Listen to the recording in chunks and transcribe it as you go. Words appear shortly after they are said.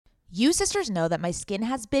You sisters know that my skin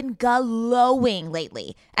has been glowing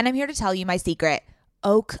lately, and I'm here to tell you my secret.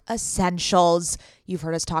 Oak Essentials. You've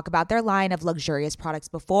heard us talk about their line of luxurious products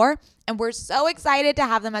before, and we're so excited to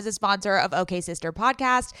have them as a sponsor of OK Sister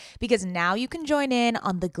Podcast because now you can join in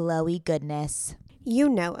on the glowy goodness. You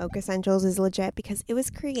know Oak Essentials is legit because it was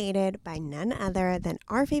created by none other than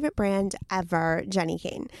our favorite brand ever, Jenni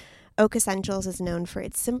Kayne. Oak Essentials is known for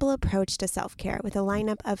its simple approach to self-care with a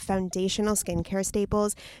lineup of foundational skincare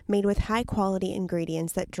staples made with high-quality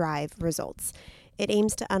ingredients that drive results. It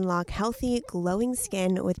aims to unlock healthy, glowing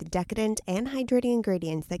skin with decadent and hydrating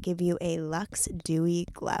ingredients that give you a luxe, dewy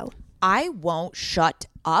glow. I won't shut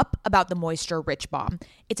up about the Moisture Rich Balm.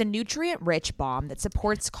 It's a nutrient-rich balm that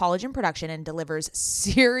supports collagen production and delivers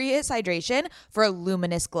serious hydration for a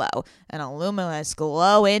luminous glow. And a luminous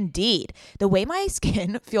glow indeed. The way my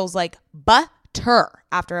skin feels like butter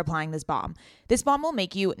after applying this balm. This balm will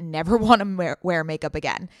make you never want to wear makeup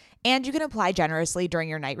again. And you can apply generously during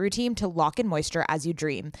your night routine to lock in moisture as you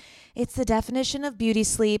dream. It's the definition of beauty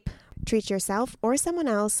sleep. Treat yourself or someone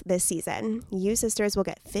else this season. You sisters will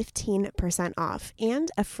get 15% off and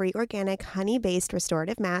a free organic honey-based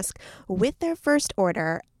restorative mask with their first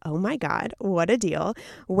order. Oh my God, what a deal.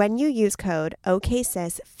 When you use code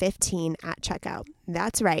OKSIS15 at checkout.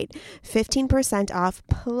 That's right, 15% off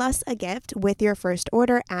plus a gift with your first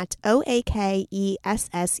order at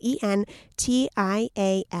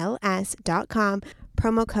OAKESSENTIALS.com.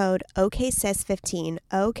 Promo code OKSIS15,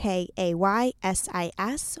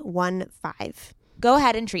 OKAYSIS15. Go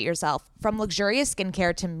ahead and treat yourself. From luxurious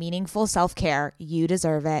skincare to meaningful self-care, you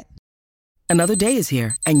deserve it. Another day is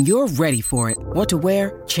here, and you're ready for it. What to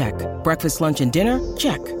wear? Check. Breakfast, lunch, and dinner?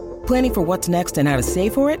 Check. Planning for what's next and how to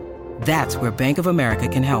save for it? That's where Bank of America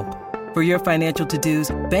can help. For your financial to-dos,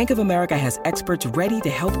 Bank of America has experts ready to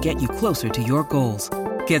help get you closer to your goals.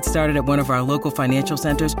 Get started at one of our local financial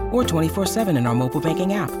centers or 24/7 in our mobile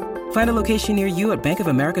banking app. Find a location near you at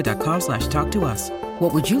bankofamerica.com/talktous.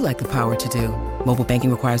 What would you like the power to do? Mobile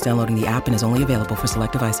banking requires downloading the app and is only available for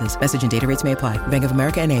select devices. Message and data rates may apply. Bank of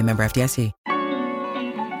America N.A., member FDIC.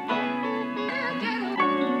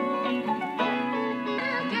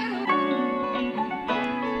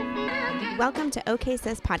 Welcome to OK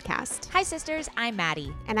Sis Podcast. Hi sisters, I'm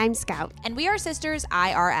Maddie. And I'm Scout. And we are sisters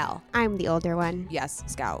IRL. I'm the older one. Yes,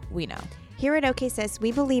 Scout, we know. Here at OK Sis,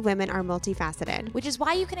 we believe women are multifaceted. Which is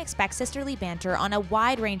why you can expect sisterly banter on a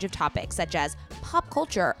wide range of topics such as pop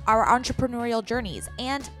culture, our entrepreneurial journeys,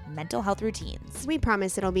 and mental health routines. We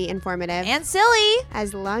promise it'll be informative. And silly.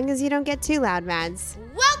 As long as you don't get too loud, Mads.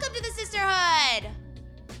 Welcome to the sisterhood!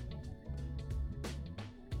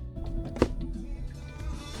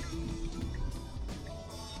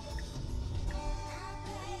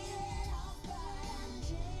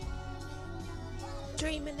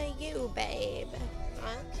 Dreaming of you, babe.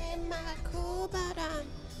 I'm in my cool, but I'm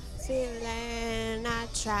feeling. I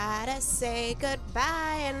try to say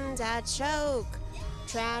goodbye and I choke.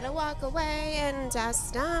 Try to walk away and I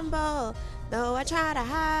stumble. Though I try to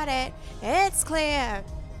hide it, it's clear.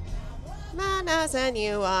 My nose and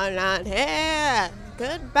you are not here.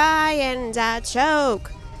 Goodbye and I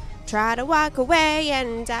choke. Try to walk away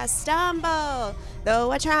and I stumble.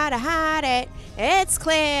 Though I try to hide it, it's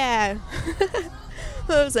clear.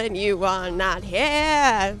 And you are not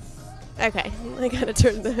here. Okay, I gotta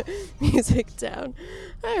turn the music down.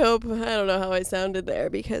 I don't know how I sounded there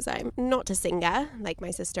because I'm not a singer like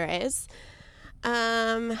my sister is.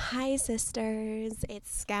 Hi sisters,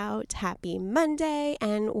 it's Scout. Happy Monday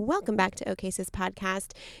and welcome back to OK Sis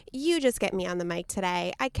Podcast. You just get me on the mic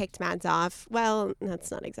today. I kicked Mads off. Well, that's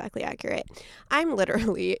not exactly accurate.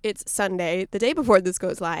 It's Sunday, the day before this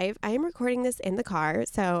goes live. I am recording this in the car,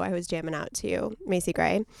 so I was jamming out to Macy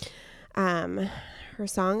Gray. Her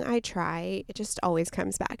song, I Try, it just always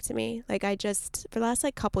comes back to me. For the last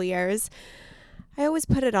couple years, I always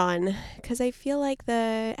put it on because I feel like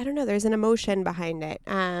there's an emotion behind it.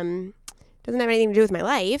 Doesn't have anything to do with my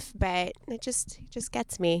life, but it just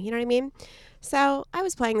gets me. You know what I mean? So I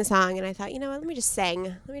was playing the song and I thought, let me just sing.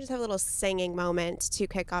 Let me just have a little singing moment to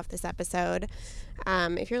kick off this episode.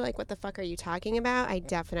 If you're like, what the fuck are you talking about? I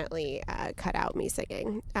definitely cut out me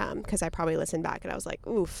singing because I probably listened back and I was like,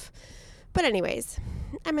 oof. But anyways,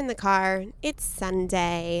 I'm in the car. It's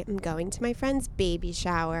Sunday. I'm going to my friend's baby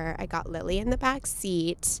shower. I got Lily in the back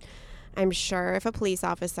seat. I'm sure if a police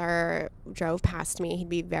officer drove past me, he'd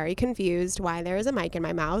be very confused why there is a mic in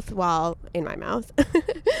my mouth while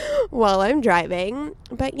I'm driving.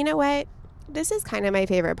 But you know what? This is kind of my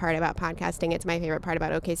favorite part about podcasting. It's my favorite part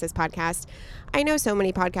about OK Sis Podcast. I know so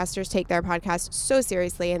many podcasters take their podcast so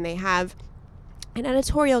seriously and they have an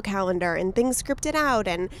editorial calendar and things scripted out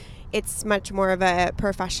and it's much more of a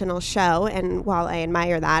professional show. And while I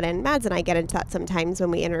admire that, and Mads and I get into that sometimes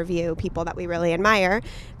when we interview people that we really admire,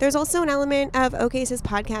 there's also an element of OK Sis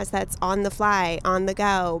podcast that's on the fly, on the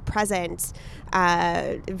go, present,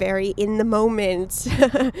 very in the moment,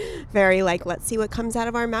 very like, let's see what comes out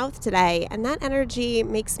of our mouth today. And that energy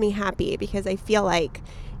makes me happy because I feel like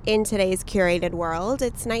in today's curated world,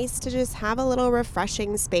 it's nice to just have a little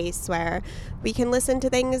refreshing space where we can listen to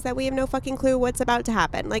things that we have no fucking clue what's about to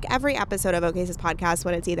happen. Like every episode of OK Sis podcast,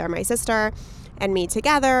 when it's either my sister and me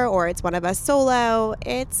together or it's one of us solo,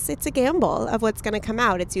 it's a gamble of what's going to come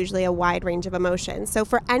out. It's usually a wide range of emotions. So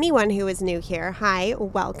for anyone who is new here, hi,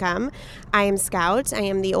 welcome. I am Scout. I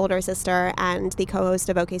am the older sister and the co-host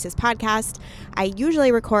of OK Sis podcast. I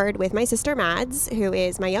usually record with my sister Mads, who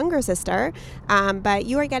is my younger sister, but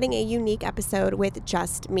you are getting a unique episode with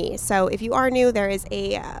just me. So if you are new, there is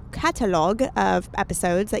a catalog of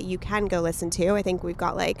episodes that you can go listen to. I think we've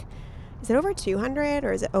got like, is it over 200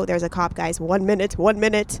 or is it, oh, there's a cop, guys. 1 minute.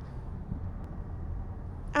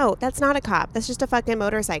 Oh, that's not a cop. That's just a fucking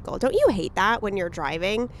motorcycle. Don't you hate that when you're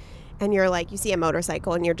driving and you're like, you see a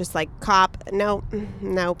motorcycle and you're just like, cop?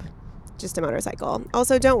 Nope. Just a motorcycle.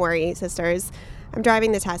 Also, don't worry, sisters. I'm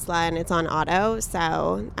driving the Tesla and it's on auto,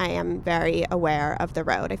 so I am very aware of the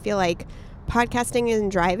road. I feel like podcasting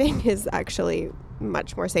and driving is actually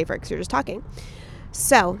much more safer because you're just talking.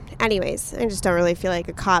 So anyways, I just don't really feel like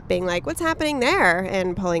a cop being like, what's happening there?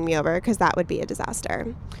 And pulling me over, because that would be a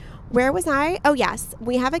disaster. Where was I? Oh, yes.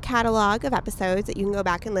 We have a catalog of episodes that you can go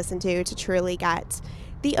back and listen to truly get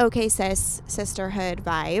the OK Sis sisterhood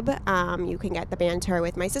vibe. You can get the banter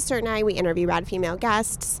with my sister and I. We interview rad female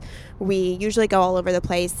guests. We usually go all over the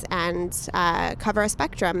place and cover a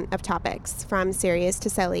spectrum of topics, from serious to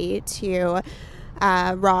silly to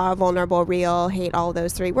raw, vulnerable, real, hate all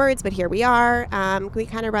those three words. But here we are. We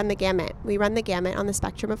kind of run the gamut. We run the gamut on the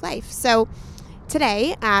spectrum of life. So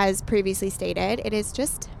today, as previously stated, it is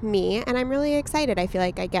just me, and I'm really excited. I feel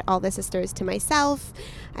like I get all the sisters to myself.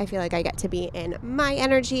 I feel like I get to be in my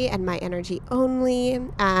energy and my energy only.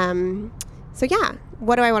 So yeah,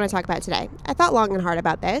 what do I want to talk about today? I thought long and hard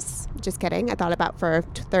about this. Just kidding. I thought about for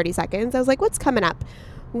 30 seconds. I was like, what's coming up?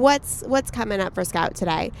 What's coming up for Scout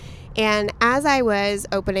today? And as I was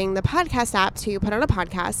opening the podcast app to put on a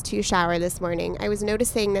podcast to shower this morning, I was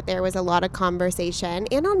noticing that there was a lot of conversation,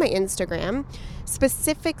 and on my Instagram,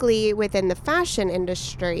 specifically within the fashion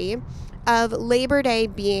industry, of Labor Day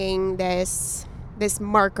being this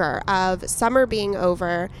marker of summer being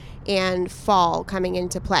over and fall coming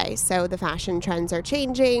into play. So the fashion trends are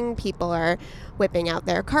changing. People are whipping out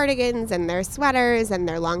their cardigans and their sweaters and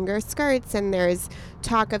their longer skirts, and there's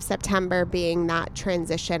talk of September being that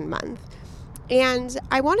transition month. And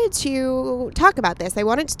I wanted to talk about this. I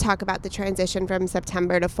wanted to talk about the transition from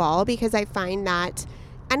September to fall, because I find that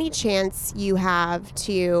any chance you have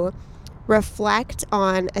to reflect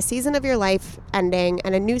on a season of your life ending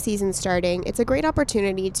and a new season starting, it's a great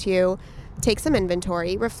opportunity to take some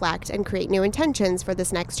inventory, reflect, and create new intentions for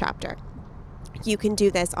this next chapter. You can do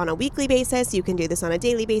this on a weekly basis. You can do this on a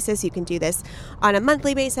daily basis. You can do this on a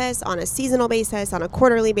monthly basis, on a seasonal basis, on a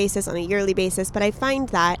quarterly basis, on a yearly basis. But I find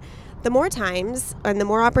that the more times and the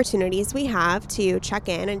more opportunities we have to check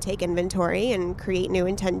in and take inventory and create new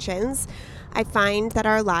intentions, I find that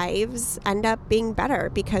our lives end up being better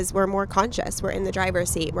because we're more conscious. We're in the driver's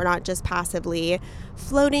seat. We're not just passively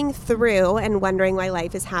floating through and wondering why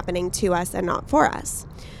life is happening to us and not for us.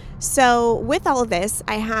 So with all of this,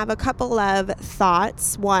 I have a couple of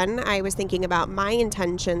thoughts. One, I was thinking about my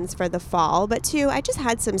intentions for the fall, but two, I just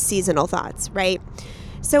had some seasonal thoughts, right?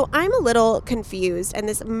 So I'm a little confused, and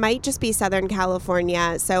this might just be Southern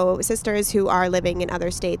California. So sisters who are living in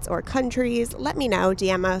other states or countries, let me know.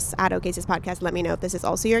 DM us at OK Sis Podcast. Let me know if this is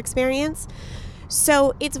also your experience.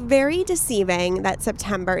 So it's very deceiving that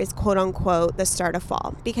September is quote unquote the start of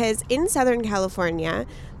fall, because in Southern California,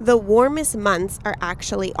 the warmest months are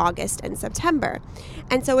actually August and September.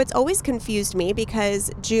 And so it's always confused me,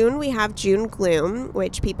 because June, we have June gloom,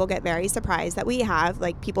 which people get very surprised that we have.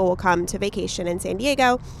 Like, people will come to vacation in San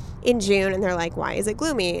Diego in June and they're like, why is it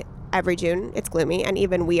gloomy? Every June it's gloomy, and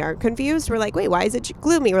even we are confused. We're like, wait, why is it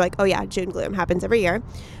gloomy? We're like, oh yeah, June gloom happens every year.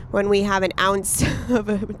 When we have an ounce of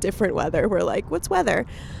a different weather, we're like, what's weather?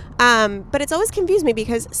 But it's always confused me,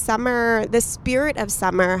 because summer, the spirit of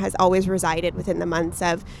summer has always resided within the months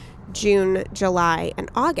of June, July, and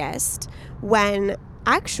August, when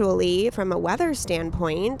actually, from a weather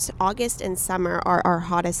standpoint, August and summer are our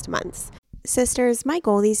hottest months. Sisters, my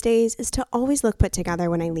goal these days is to always look put together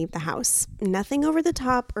when I leave the house. Nothing over the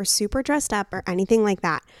top or super dressed up or anything like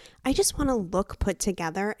that. I just want to look put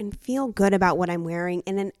together and feel good about what I'm wearing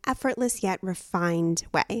in an effortless yet refined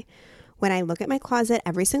way. When I look at my closet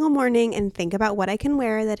every single morning and think about what I can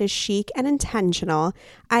wear that is chic and intentional,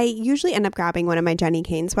 I usually end up grabbing one of my Jenni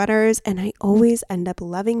Kayne sweaters, and I always end up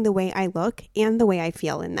loving the way I look and the way I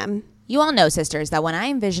feel in them. You all know, sisters, that when I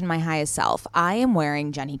envision my highest self, I am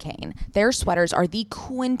wearing Jenni Kayne. Their sweaters are the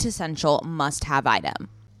quintessential must-have item.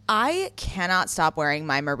 I cannot stop wearing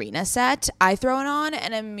my Marina set. I throw it on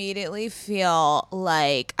and immediately feel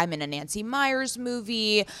like I'm in a Nancy Meyers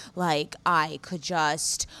movie, like I could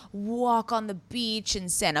just walk on the beach in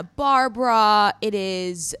Santa Barbara. It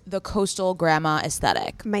is the coastal grandma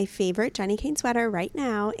aesthetic. My favorite Jenni Kayne sweater right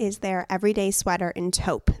now is their everyday sweater in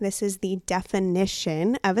taupe. This is the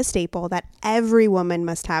definition of a staple that every woman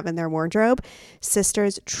must have in their wardrobe.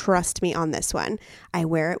 Sisters, trust me on this one. I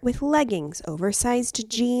wear it with leggings, oversized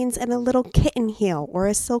jeans, and a little kitten heel or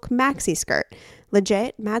a silk maxi skirt.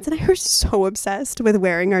 Legit, Mads and I are so obsessed with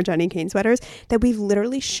wearing our Jenni Kayne sweaters that we've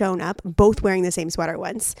literally shown up both wearing the same sweater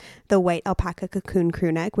once. The white alpaca cocoon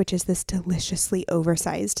crew neck, which is this deliciously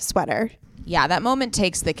oversized sweater. Yeah, that moment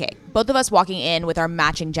takes the cake. Both of us walking in with our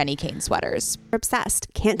matching Jenni Kayne sweaters. We're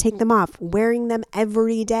obsessed. Can't take them off. Wearing them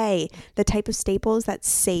every day. The type of staples that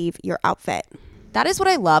save your outfit. That is what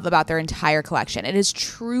I love about their entire collection. It is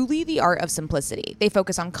truly the art of simplicity. They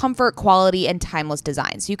focus on comfort, quality, and timeless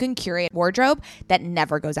designs. You can curate a wardrobe that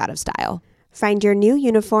never goes out of style. Find your new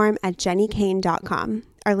uniform at jennikayne.com.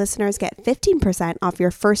 Our listeners get 15% off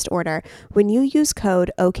your first order when you use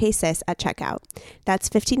code OKSIS at checkout. That's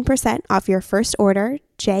 15% off your first order,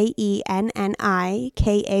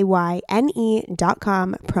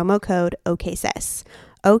 JENNIKAYNE.com, promo code OKSIS.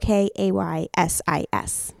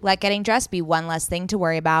 OKAYSIS. Let getting dressed be one less thing to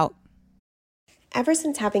worry about. Ever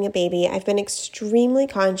since having a baby, I've been extremely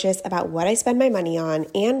conscious about what I spend my money on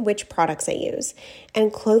and which products I use.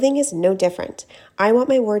 And clothing is no different. I want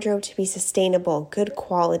my wardrobe to be sustainable, good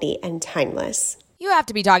quality, and timeless. You have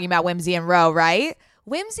to be talking about Whimsy and Row, right?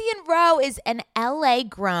 Whimsy and Row is an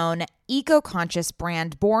LA-grown, eco-conscious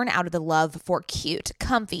brand born out of the love for cute,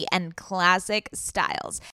 comfy, and classic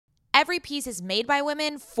styles. Every piece is made by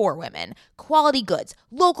women for women. Quality goods,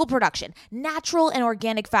 local production, natural and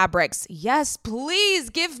organic fabrics. Yes, please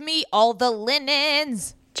give me all the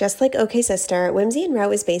linens. Just like OK Sister, Whimsy and Row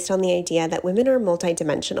is based on the idea that women are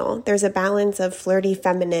multidimensional. There's a balance of flirty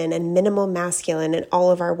feminine and minimal masculine in all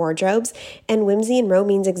of our wardrobes, and Whimsy and Row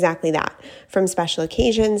means exactly that. From special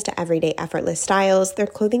occasions to everyday effortless styles, their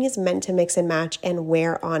clothing is meant to mix and match and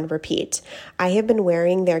wear on repeat. I have been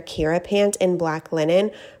wearing their Kira pant in black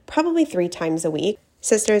linen probably 3 times a week.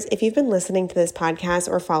 Sisters, if you've been listening to this podcast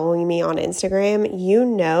or following me on Instagram, you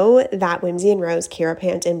know that Whimsy and Row's Kira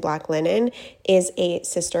pant in black linen is a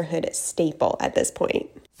sisterhood staple at this point.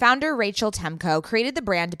 Founder Rachel Temko created the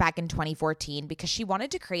brand back in 2014 because she wanted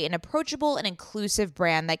to create an approachable and inclusive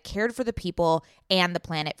brand that cared for the people and the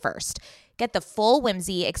planet first. Get the full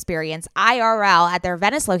Whimsy experience IRL at their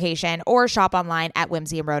Venice location or shop online at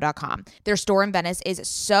whimsyandrow.com. Their store in Venice is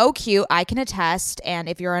so cute, I can attest, and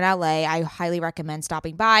if you're in LA, I highly recommend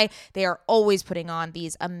stopping by. They are always putting on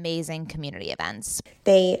these amazing community events.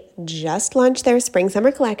 They just launched their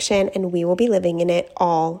spring-summer collection, and we will be living in it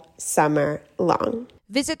all summer long.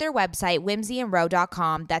 Visit their website,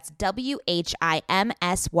 whimsyandrow.com. That's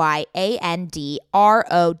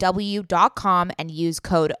WHIMSYANDROW.com and use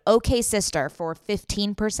code OKSister for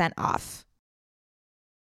 15% off.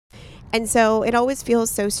 And so it always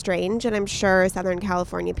feels so strange, and I'm sure Southern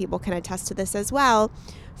California people can attest to this as well.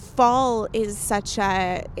 Fall is such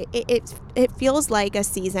a, it feels like a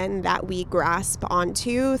season that we grasp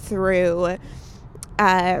onto through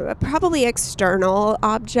probably external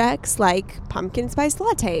objects like pumpkin spice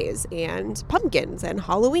lattes and pumpkins and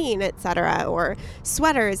Halloween, etc., or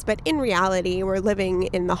sweaters. But in reality, we're living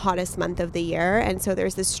in the hottest month of the year. And so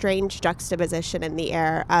there's this strange juxtaposition in the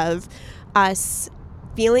air of us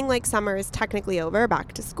feeling like summer is technically over,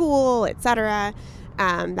 back to school, etc.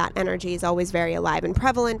 That energy is always very alive and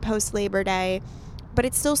prevalent post Labor Day. But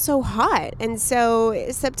it's still so hot. And so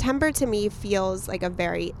September to me feels like a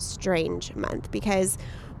very strange month because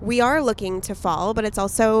we are looking to fall, but it's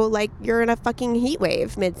also like you're in a fucking heat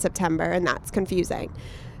wave mid-September, and that's confusing.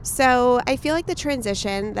 So I feel like the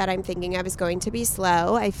transition that I'm thinking of is going to be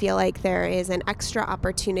slow. I feel like there is an extra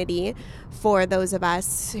opportunity for those of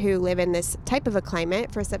us who live in this type of a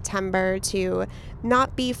climate for September to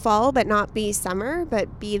not be fall, but not be summer,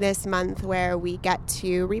 but be this month where we get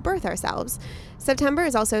to rebirth ourselves. September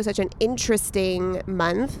is also such an interesting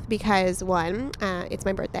month because one, it's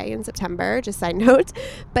my birthday in September, just side note,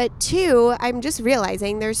 but two, I'm just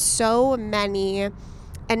realizing there's so many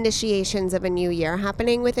initiations of a new year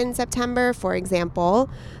happening within September. For example,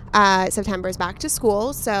 September is back to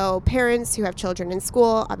school. So parents who have children in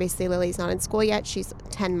school, obviously Lily's not in school yet. She's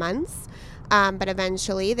 10 months. But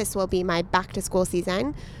eventually this will be my back to school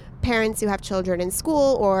season. Parents who have children in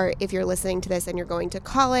school, or if you're listening to this and you're going to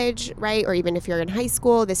college, right? Or even if you're in high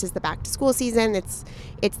school, this is the back to school season.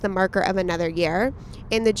 It's the marker of another year.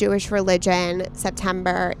 In the Jewish religion,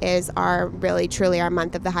 September is truly our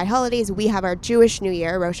month of the high holidays. We have our Jewish New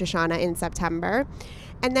Year, Rosh Hashanah, in September.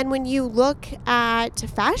 And then when you look at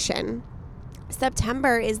fashion,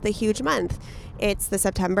 September is the huge month. It's the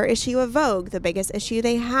September issue of Vogue, the biggest issue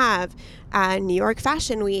they have. New York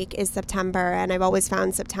Fashion Week is September, and I've always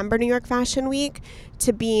found September New York Fashion Week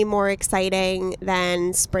to be more exciting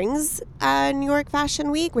than spring's New York Fashion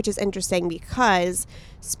Week, which is interesting because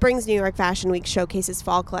spring's New York Fashion Week showcases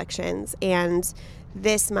fall collections, and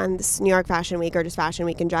this month's New York Fashion Week, or just Fashion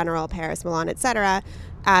Week in general, Paris, Milan, etc.,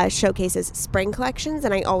 showcases spring collections,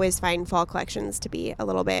 and I always find fall collections to be a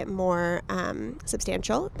little bit more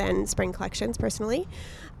substantial than spring collections personally.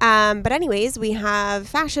 But anyways, we have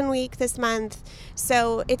Fashion Week this month,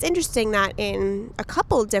 so it's interesting that in a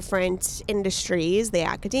couple different industries, the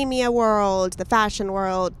academia world, the fashion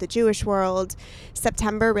world, the Jewish world,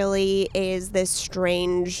 September really is this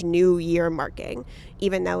strange new year marking,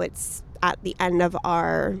 even though it's at the end of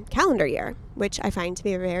our calendar year, which I find to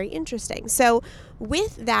be very interesting. So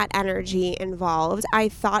with that energy involved, I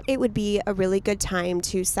thought it would be a really good time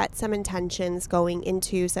to set some intentions going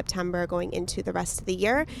into September, going into the rest of the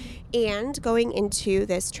year, and going into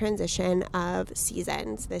this transition of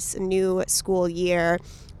seasons, this new school year,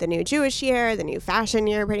 the new Jewish year, the new fashion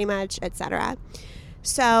year, pretty much, etc.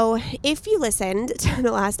 So if you listened to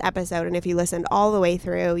the last episode, and if you listened all the way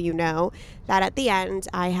through, you know that at the end,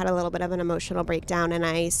 I had a little bit of an emotional breakdown, and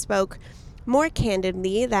I spoke more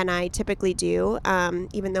candidly than I typically do,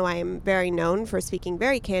 even though I am very known for speaking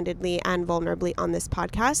very candidly and vulnerably on this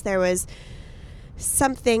podcast. There was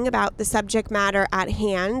something about the subject matter at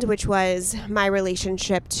hand, which was my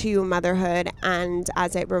relationship to motherhood and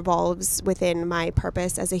as it revolves within my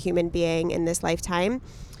purpose as a human being in this lifetime.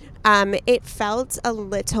 It felt a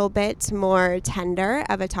little bit more tender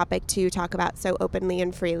of a topic to talk about so openly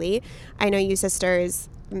and freely. I know you sisters,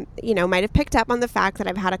 might have picked up on the fact that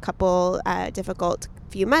I've had a couple difficult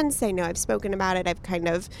few months. I know I've spoken about it. I've kind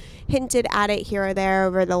of hinted at it here or there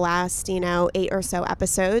over the last, 8 or so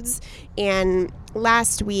episodes. And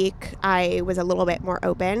last week, I was a little bit more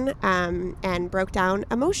open and broke down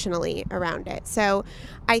emotionally around it. So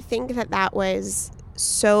I think that was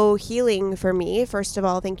so healing for me. First of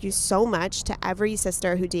all, thank you so much to every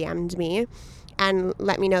sister who DM'd me and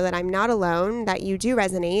let me know that I'm not alone, that you do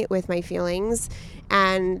resonate with my feelings,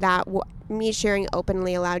 and that me sharing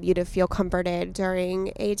openly allowed you to feel comforted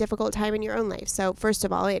during a difficult time in your own life. So first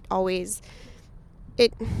of all, I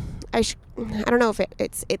don't know if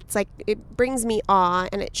it's like, it brings me awe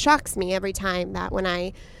and it shocks me every time that when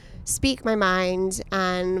I speak my mind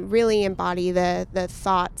and really embody the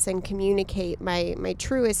thoughts and communicate my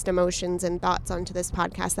truest emotions and thoughts onto this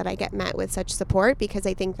podcast, that I get met with such support, because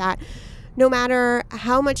I think that no matter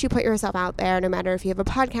how much you put yourself out there, no matter if you have a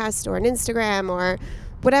podcast or an Instagram or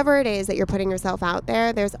whatever it is that you're putting yourself out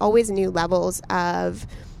there, there's always new levels of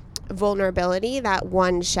vulnerability that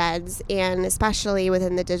one sheds. And especially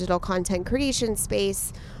within the digital content creation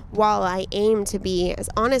space, while I aim to be as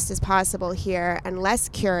honest as possible here and less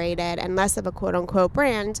curated and less of a quote-unquote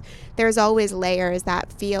brand, there's always layers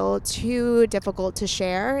that feel too difficult to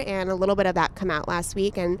share, and a little bit of that come out last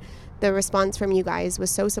week, and the response from you guys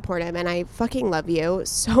was so supportive, and I fucking love you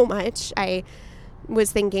so much. I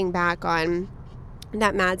was thinking back on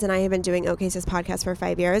that Mads and I have been doing OK Sis podcast for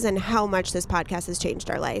 5 years, and how much this podcast has changed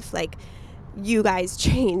our life. Like, you guys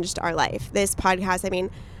changed our life. This podcast,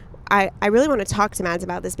 I really want to talk to Mads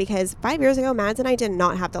about this, because 5 years ago, Mads and I did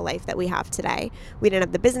not have the life that we have today. We didn't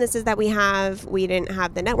have the businesses that we have. We didn't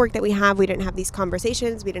have the network that we have. We didn't have these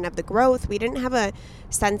conversations. We didn't have the growth. We didn't have a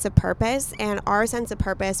sense of purpose. And our sense of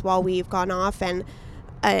purpose, while we've gone off and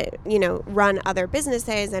run other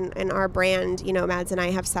businesses and our brand, Mads and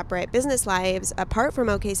I have separate business lives apart from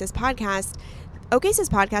OK Sis podcast, Oasis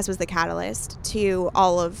podcast was the catalyst to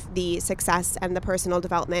all of the success and the personal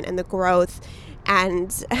development and the growth and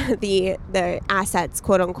the assets,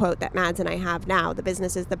 quote unquote, that Mads and I have now, the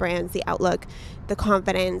businesses, the brands, the outlook, the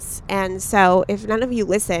confidence. And so if none of you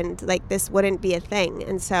listened, like, this wouldn't be a thing.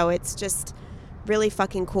 And so it's just really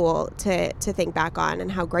fucking cool to think back on,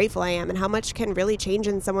 and how grateful I am, and how much can really change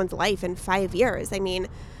in someone's life in 5 years. I mean,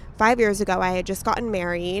 5 years ago, I had just gotten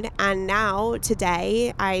married, and now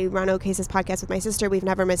today I run Oasis podcast with my sister. We've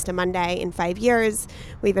never missed a Monday in 5 years.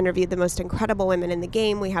 We've interviewed the most incredible women in the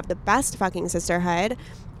game. We have the best fucking sisterhood.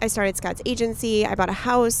 I started Scouts Agency. I bought a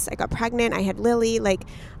house. I got pregnant. I had Lily. Like,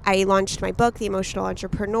 I launched my book, The Emotional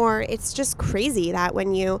Entrepreneur. It's just crazy that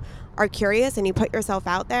when you are curious and you put yourself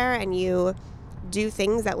out there and you do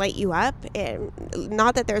things that light you up, and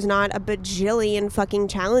not that there's not a bajillion fucking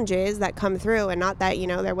challenges that come through, and not that, you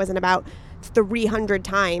know, there wasn't about 300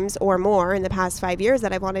 times or more in the past 5 years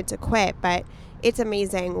that I wanted to quit, but it's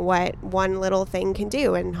amazing what one little thing can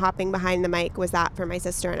do, and hopping behind the mic was that for my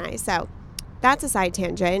sister and I. So that's a side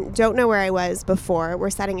tangent. Don't know where I was before. We're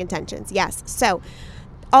setting intentions. Yes. So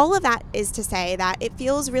all of that is to say that it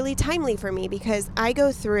feels really timely for me, because I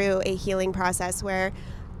go through a healing process where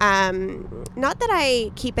not that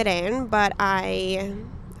I keep it in, but I'm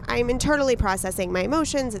internally processing my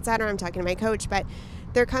emotions, etc. I'm talking to my coach, but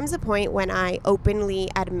there comes a point when I openly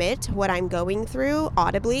admit what I'm going through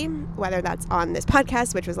audibly, whether that's on this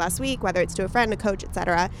podcast, which was last week, whether it's to a friend, a coach,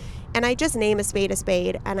 etc. And I just name a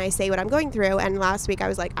spade, and I say what I'm going through. And last week I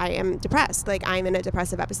was like, I am depressed. Like, I'm in a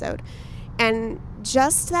depressive episode. And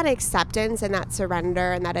just that acceptance and that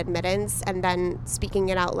surrender and that admittance, and then speaking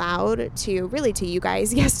it out loud to you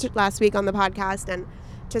guys last week on the podcast, and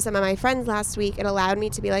to some of my friends last week, it allowed me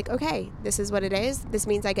to be like, okay, this is what it is. This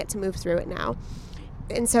means I get to move through it now.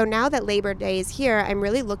 And so now that Labor Day is here, I'm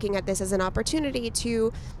really looking at this as an opportunity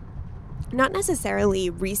to not necessarily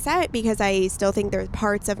reset, because I still think there's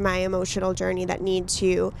parts of my emotional journey that need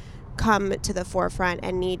to come to the forefront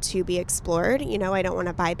and need to be explored. You know, I don't want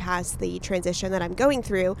to bypass the transition that I'm going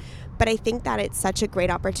through, but I think that it's such a great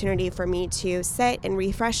opportunity for me to sit and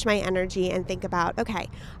refresh my energy and think about, okay,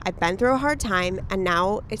 I've been through a hard time, and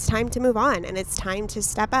now it's time to move on, and it's time to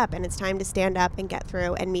step up, and it's time to stand up and get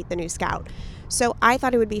through and meet the new Scout. So I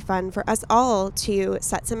thought it would be fun for us all to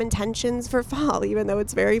set some intentions for fall, even though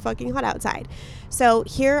it's very fucking hot outside. So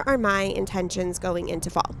here are my intentions going into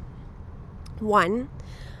fall. 1,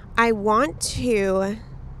 I want to,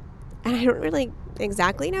 and I don't really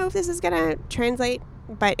exactly know if this is going to translate,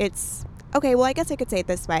 but it's, okay, well, I guess I could say it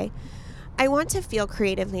this way. I want to feel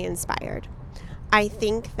creatively inspired. I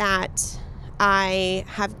think that I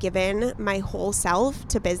have given my whole self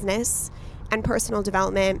to business and personal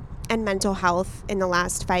development and mental health in the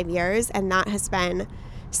last 5 years, and that has been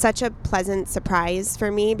such a pleasant surprise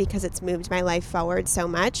for me, because it's moved my life forward so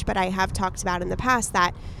much. But I have talked about in the past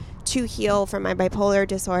that to heal from my bipolar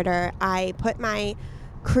disorder, I put my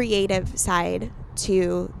creative side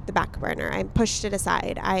to the back burner. I pushed it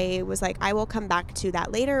aside. I was like, I will come back to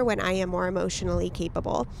that later when I am more emotionally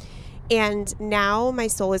capable. And now my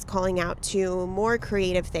soul is calling out to more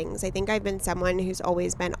creative things. I think I've been someone who's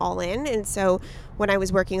always been all in. And so when I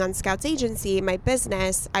was working on Scouts Agency, my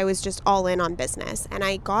business, I was just all in on business. And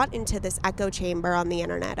I got into this echo chamber on the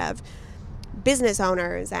internet of business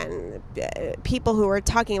owners and people who are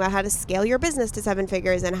talking about how to scale your business to 7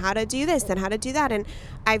 figures and how to do this and how to do that. And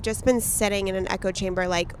I've just been sitting in an echo chamber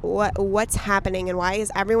like, what's happening, and why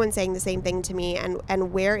is everyone saying the same thing to me,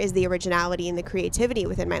 and where is the originality and the creativity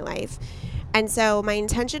within my life? And so my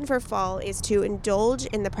intention for fall is to indulge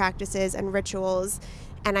in the practices and rituals,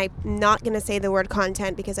 and I'm not going to say the word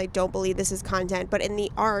content because I don't believe this is content, but in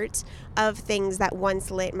the art of things that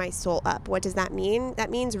once lit my soul up. What does that mean?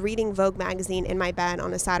 That means reading Vogue magazine in my bed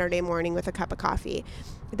on a Saturday morning with a cup of coffee.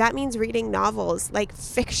 That means reading novels, like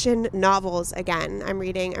fiction novels again. I'm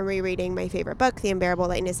rereading my favorite book, The Unbearable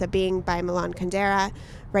Lightness of Being by Milan Kundera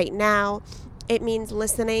right now. It means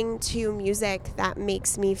listening to music that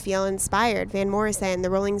makes me feel inspired. Van Morrison,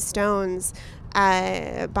 the Rolling Stones,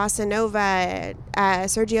 Bossa Nova,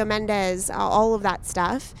 Sergio Mendes, all of that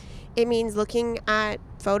stuff. It means looking at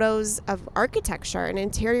photos of architecture and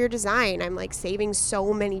interior design. I'm like saving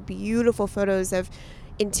so many beautiful photos of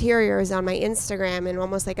interiors on my Instagram, and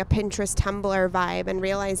almost like a Pinterest Tumblr vibe, and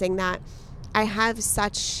realizing that I have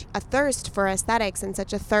such a thirst for aesthetics and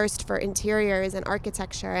such a thirst for interiors and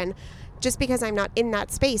architecture. And just because I'm not in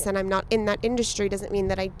that space and I'm not in that industry doesn't mean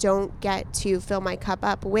that I don't get to fill my cup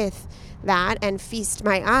up with that and feast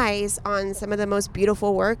my eyes on some of the most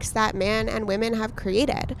beautiful works that men and women have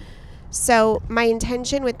created. So my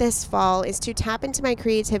intention with this fall is to tap into my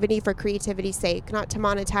creativity for creativity's sake, not to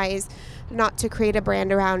monetize, not to create a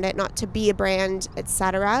brand around it, not to be a brand,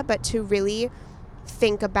 etc., but to really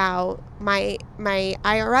think about my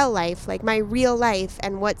IRL life, like my real life,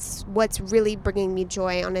 and what's really bringing me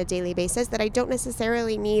joy on a daily basis that I don't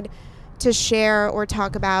necessarily need to share or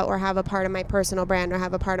talk about or have a part of my personal brand or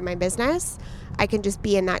have a part of my business. I can just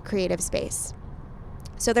be in that creative space.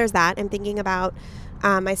 So there's that. I'm thinking about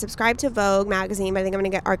I subscribe to Vogue magazine, but I think I'm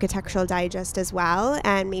going to get Architectural Digest as well.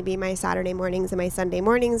 And maybe my Saturday mornings and my Sunday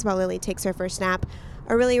mornings while Lily takes her first nap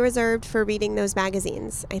are really reserved for reading those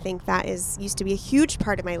magazines. I think that used to be a huge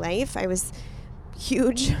part of my life. I was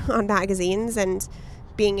huge on magazines, and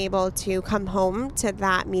being able to come home to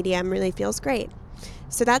that medium really feels great.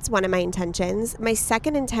 So that's one of my intentions. My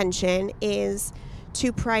second intention is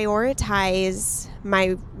to prioritize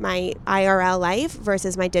my IRL life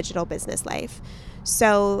versus my digital business life.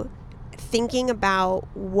 So thinking about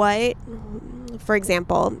what, for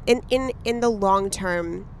example, in the long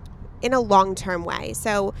term, in a long-term way.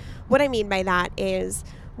 So what I mean by that is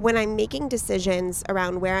when I'm making decisions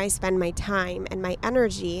around where I spend my time and my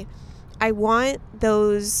energy, I want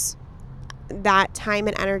that time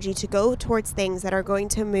and energy to go towards things that are going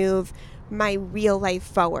to move my real life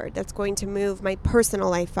forward, that's going to move my personal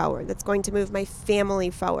life forward, that's going to move my family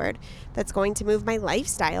forward, that's going to move my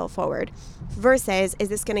lifestyle forward, versus is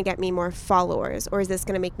this going to get me more followers, or is this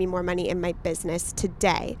going to make me more money in my business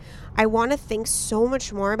today? I want to think so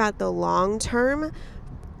much more about the long term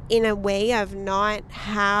in a way of not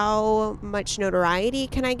how much notoriety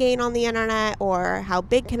can I gain on the internet or how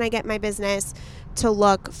big can I get my business to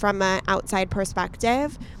look from an outside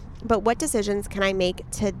perspective, but what decisions can I make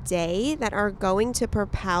today that are going to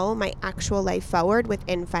propel my actual life forward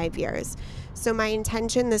within 5 years? So my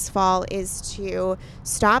intention this fall is to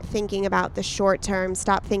stop thinking about the short term,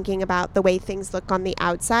 stop thinking about the way things look on the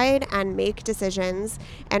outside, and make decisions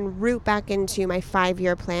and root back into my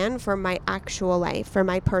 5-year plan for my actual life, for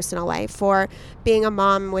my personal life, for being a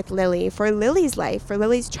mom with Lily, for Lily's life, for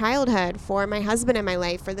Lily's childhood, for my husband in my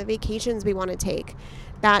life, for the vacations we want to take.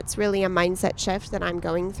 That's really a mindset shift that I'm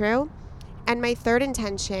going through. And my third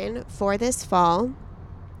intention for this fall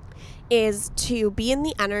is to be in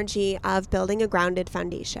the energy of building a grounded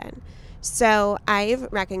foundation. So I've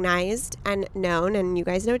recognized and known, and you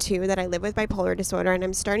guys know too, that I live with bipolar disorder, and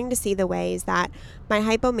I'm starting to see the ways that my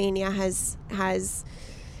hypomania has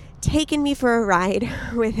taken me for a ride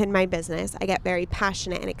within my business. I get very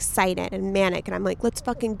passionate and excited and manic, and I'm like, let's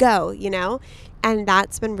fucking go, you know? And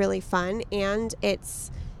that's been really fun, and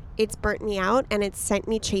it's burnt me out, and it's sent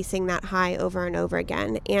me chasing that high over and over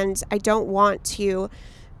again. And I don't want to,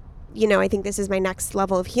 you know, I think this is my next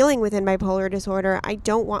level of healing within bipolar disorder. I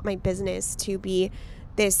don't want my business to be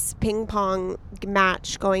this ping pong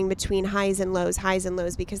match going between highs and lows,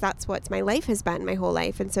 because that's what my life has been my whole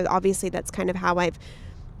life. And so obviously that's kind of how I've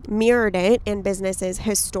mirrored it in businesses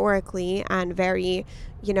historically, and very,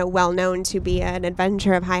 you know, well known to be an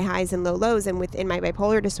adventure of high highs and low lows. And within my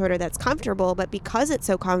bipolar disorder, that's comfortable, but because it's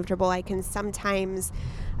so comfortable, I can sometimes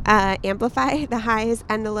amplify the highs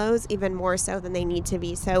and the lows even more so than they need to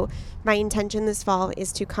be. So my intention this fall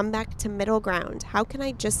is to come back to middle ground. How can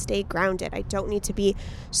I just stay grounded? I don't need to be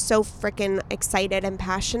so freaking excited and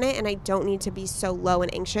passionate, and I don't need to be so low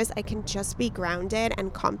and anxious. I can just be grounded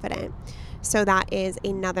and confident. So that is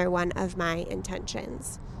another one of my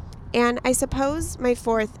intentions. And I suppose my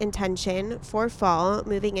fourth intention for fall,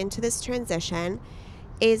 moving into this transition,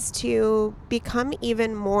 is to become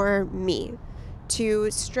even more me, to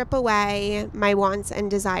strip away my wants and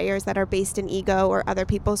desires that are based in ego or other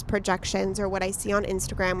people's projections or what I see on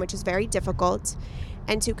Instagram, which is very difficult,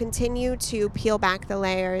 and to continue to peel back the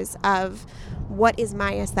layers of what is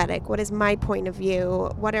my aesthetic, what is my point of view,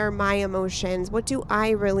 what are my emotions, what do I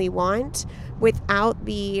really want, without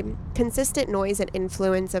the consistent noise and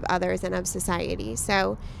influence of others and of society.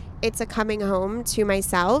 So it's a coming home to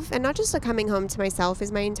myself, and not just a coming home to myself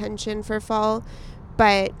is my intention for fall,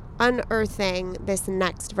 but unearthing this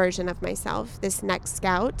next version of myself, this next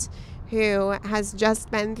Scout who has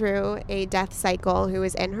just been through a death cycle, who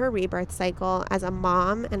is in her rebirth cycle as a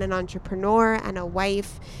mom and an entrepreneur and a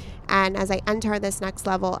wife. And as I enter this next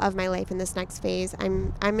level of my life in this next phase,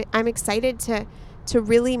 I'm excited to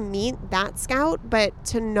really meet that Scout, but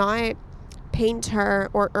to not paint her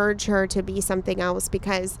or urge her to be something else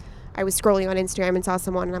because I was scrolling on Instagram and saw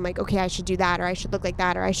someone and I'm like, okay, I should do that, or I should look like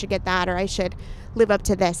that, or I should get that, or I should live up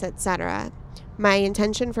to this, etc. My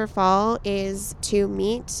intention for fall is to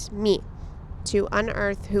meet me, to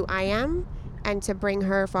unearth who I am, and to bring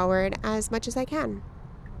her forward as much as I can.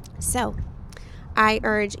 So I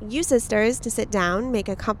urge you sisters to sit down, make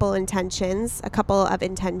a couple of intentions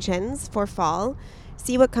for fall,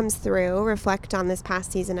 see what comes through, reflect on this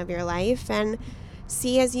past season of your life, and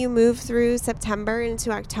see as you move through September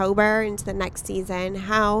into October, into the next season,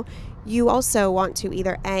 how you also want to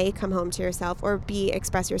either A, come home to yourself, or B,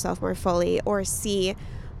 express yourself more fully, or C,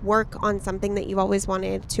 work on something that you've always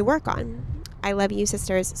wanted to work on. I love you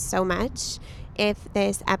sisters so much. If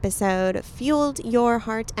this episode fueled your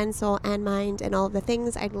heart and soul and mind and all of the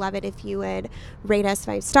things, I'd love it if you would rate us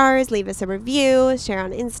 5 stars, leave us a review, share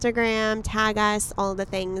on Instagram, tag us, all the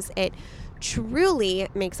things. It truly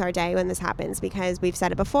makes our day when this happens, because we've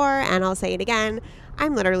said it before and I'll say it again.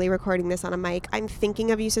 I'm literally recording this on a mic. I'm thinking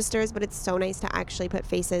of you sisters, but it's so nice to actually put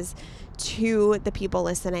faces to the people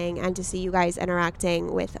listening and to see you guys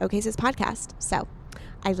interacting with OK Sis Podcast. So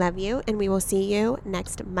I love you, and we will see you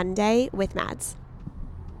next Monday with Mads.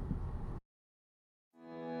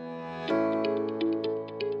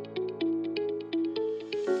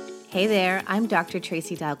 Hey there, I'm Dr.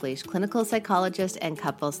 Tracy Dalgleish, clinical psychologist and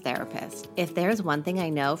couples therapist. If there's one thing I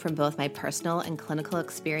know from both my personal and clinical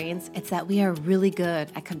experience, it's that we are really good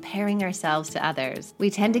at comparing ourselves to others. We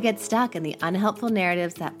tend to get stuck in the unhelpful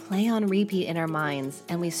narratives that play on repeat in our minds,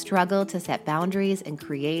 and we struggle to set boundaries and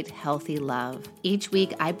create healthy love. Each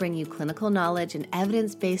week, I bring you clinical knowledge and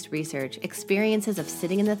evidence-based research, experiences of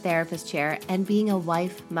sitting in the therapist chair, and being a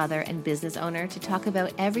wife, mother, and business owner to talk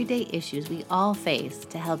about everyday issues we all face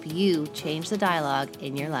to help you change the dialogue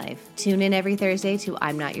in your life. Tune in every Thursday to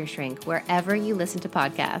I'm Not Your Shrink, wherever you listen to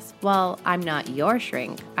podcasts. While I'm not your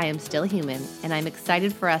shrink, I am still human, and I'm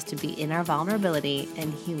excited for us to be in our vulnerability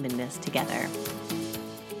and humanness together.